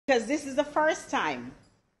because this is the first time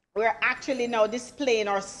we're actually now displaying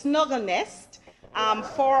our snuggle nest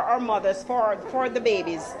for our mothers, for the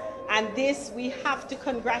babies. And this, we have to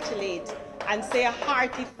congratulate and say a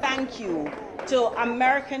hearty thank you to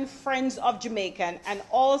American Friends of Jamaica and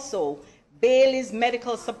also Bailey's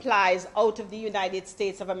Medical Supplies out of the United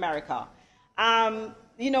States of America.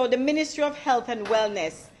 You know, the Ministry of Health and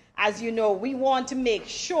Wellness, as you know, we want to make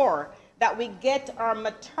sure that we get our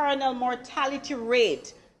maternal mortality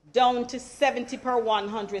rate down to 70 per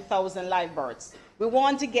 100,000 live births. We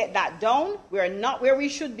want to get that down. We're not where we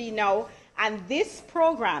should be now. And this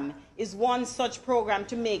program is one such program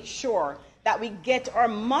to make sure that we get our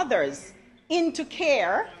mothers into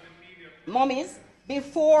care, mummies,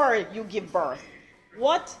 before you give birth.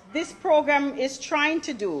 What this program is trying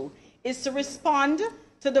to do is to respond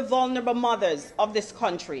to the vulnerable mothers of this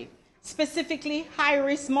country, specifically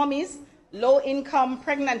high-risk mummies, low-income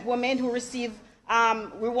pregnant women who receive,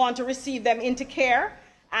 we want to receive them into care.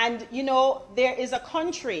 And, you know, there is a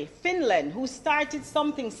country, Finland, who started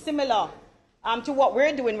something similar to what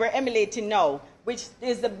we're doing, we're emulating now, which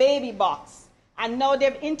is the baby box. And now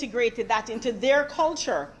they've integrated that into their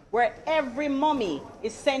culture, where every mummy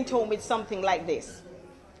is sent home with something like this.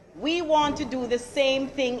 We want to do the same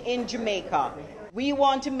thing in Jamaica. We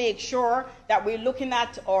want to make sure that we're looking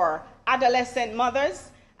at our adolescent mothers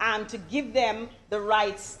to give them the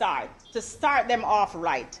right start, to start them off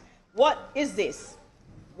right. What is this?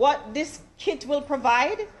 What this kit will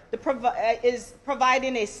provide is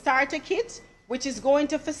providing a starter kit, which is going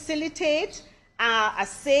to facilitate a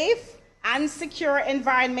safe and secure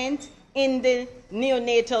environment in the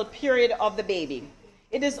neonatal period of the baby.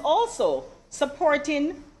 It is also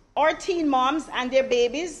supporting our teen moms and their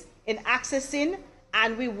babies in accessing,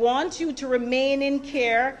 and we want you to remain in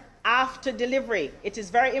care after delivery. It is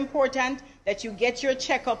very important that you get your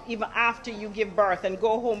checkup even after you give birth and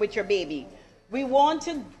go home with your baby. We want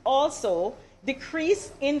to also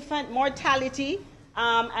decrease infant mortality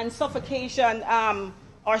and suffocation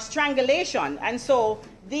or strangulation. And so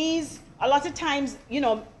these, a lot of times, you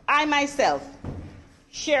know, I myself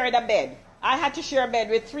shared a bed. I had to share a bed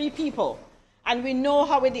with 3 people. And we know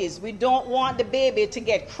how it is. We don't want the baby to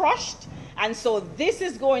get crushed. And so this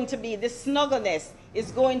is going to be, this snuggleness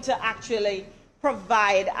is going to actually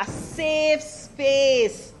provide a safe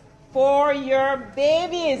space for your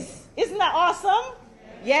babies. Isn't that awesome?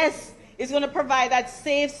 Yes. It's going to provide that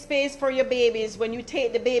safe space for your babies when you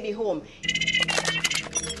take the baby home.